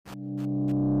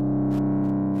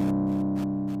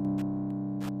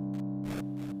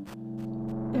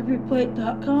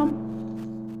Everyplate.com.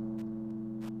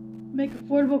 Make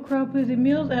affordable crowd-pleasing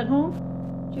meals at home.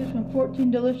 Choose from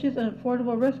 14 delicious and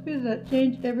affordable recipes that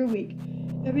change every week.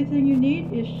 Everything you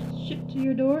need is shipped to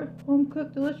your door.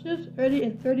 Home-cooked deliciousness, ready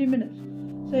in 30 minutes.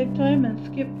 Save time and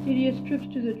skip tedious trips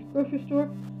to the grocery store.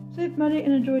 Save money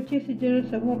and enjoy tasty dinners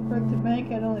that won't break the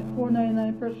bank at only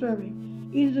 $4.99 per serving.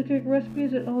 Easy-to-cook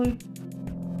recipes at only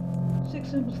 6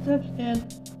 simple steps and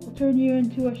will turn you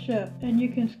into a chef, and you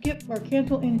can skip or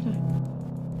cancel anytime.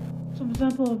 Some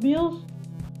examples of meals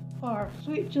are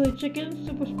sweet chili chicken,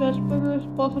 super smash burgers,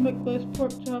 balsamic glazed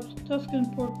pork chops, Tuscan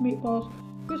pork meatballs,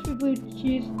 crispy blue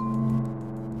cheese,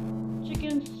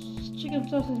 chicken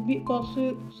sausage meatball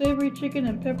soup, savory chicken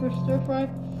and pepper stir fry,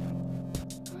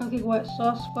 garlic white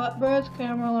sauce flatbreads,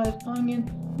 caramelized onion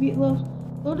meatloaf,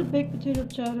 loaded baked potato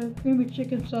chowder, creamy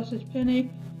chicken sausage penne,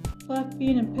 black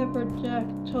bean and pepper jack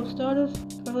tostadas,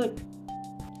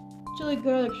 chili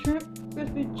garlic shrimp,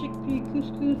 crispy chickpea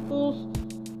couscous bowls,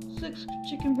 6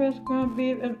 chicken breasts, ground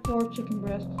beef, and 4 chicken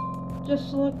breasts. Just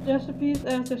select recipes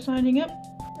after signing up.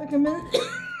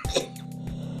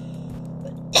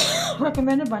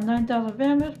 Recommended by 9,000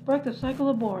 families. Break the cycle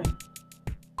of boring.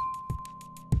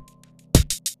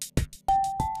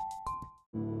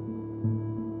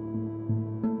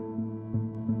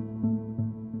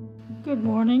 Good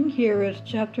morning. Here is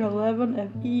Chapter 11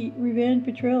 of Revenge,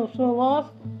 Betrayal, Soul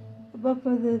Lost, a book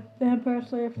by the Vampire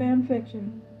Slayer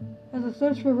Fanfiction. As the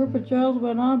search for Rupert Giles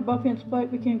went on, Buffy and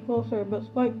Spike became closer, but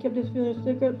Spike kept his feelings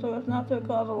secret so as not to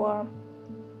cause alarm.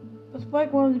 But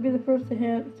Spike wanted to be the first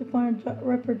to find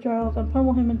Rupert Giles and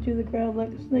pummel him into the ground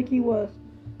like the snake he was.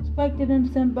 Spike didn't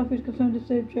understand Buffy's concern to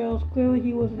save Giles. Clearly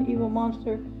he was an evil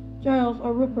monster. Giles,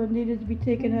 or Rupert, needed to be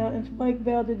taken out, and Spike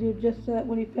vowed to do just that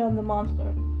when he found the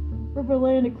monster. Rupert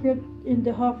lay in a crypt in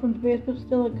De Hoffman's basement,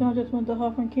 still unconscious when De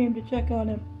Hoffman came to check on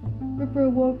him. Ripper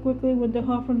awoke quickly when De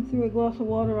Hoffman threw a glass of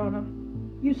water on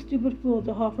him. "You stupid fool,"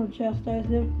 De Hoffman chastised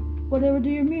him. "Whatever do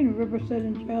you mean?" Ripper said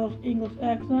in Giles' English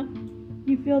accent.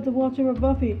 "You failed to watch over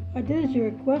Buffy." "I did as you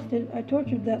requested. I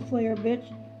tortured that Slayer bitch,"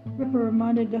 Ripper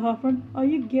reminded De Hoffman. "Are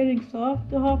you getting soft?"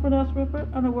 De Hoffman asked Ripper,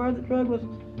 unaware the drug was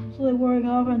slowly wearing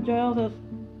off and Giles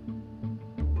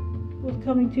was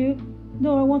coming to.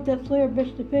 "No, I want that Slayer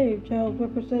bitch to pay," Giles,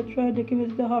 Ripper said, trying to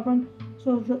convince De Hoffman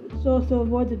so as to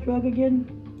avoid the drug again.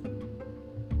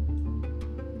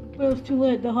 But it was too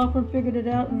late. De Hoffman figured it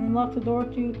out and unlocked the door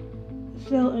to the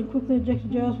cell and quickly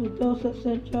injected Giles with a dose that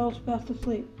sent Giles fast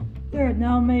asleep. "There,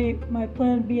 now may my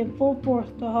plan be in full force,"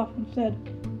 De Hoffman said,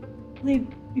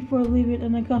 before leaving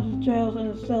an unconscious Giles in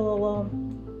his cell alone.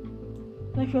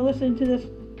 Thanks for listening to this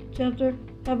chapter.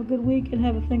 Have a good week and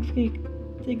have a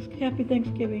happy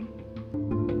Thanksgiving.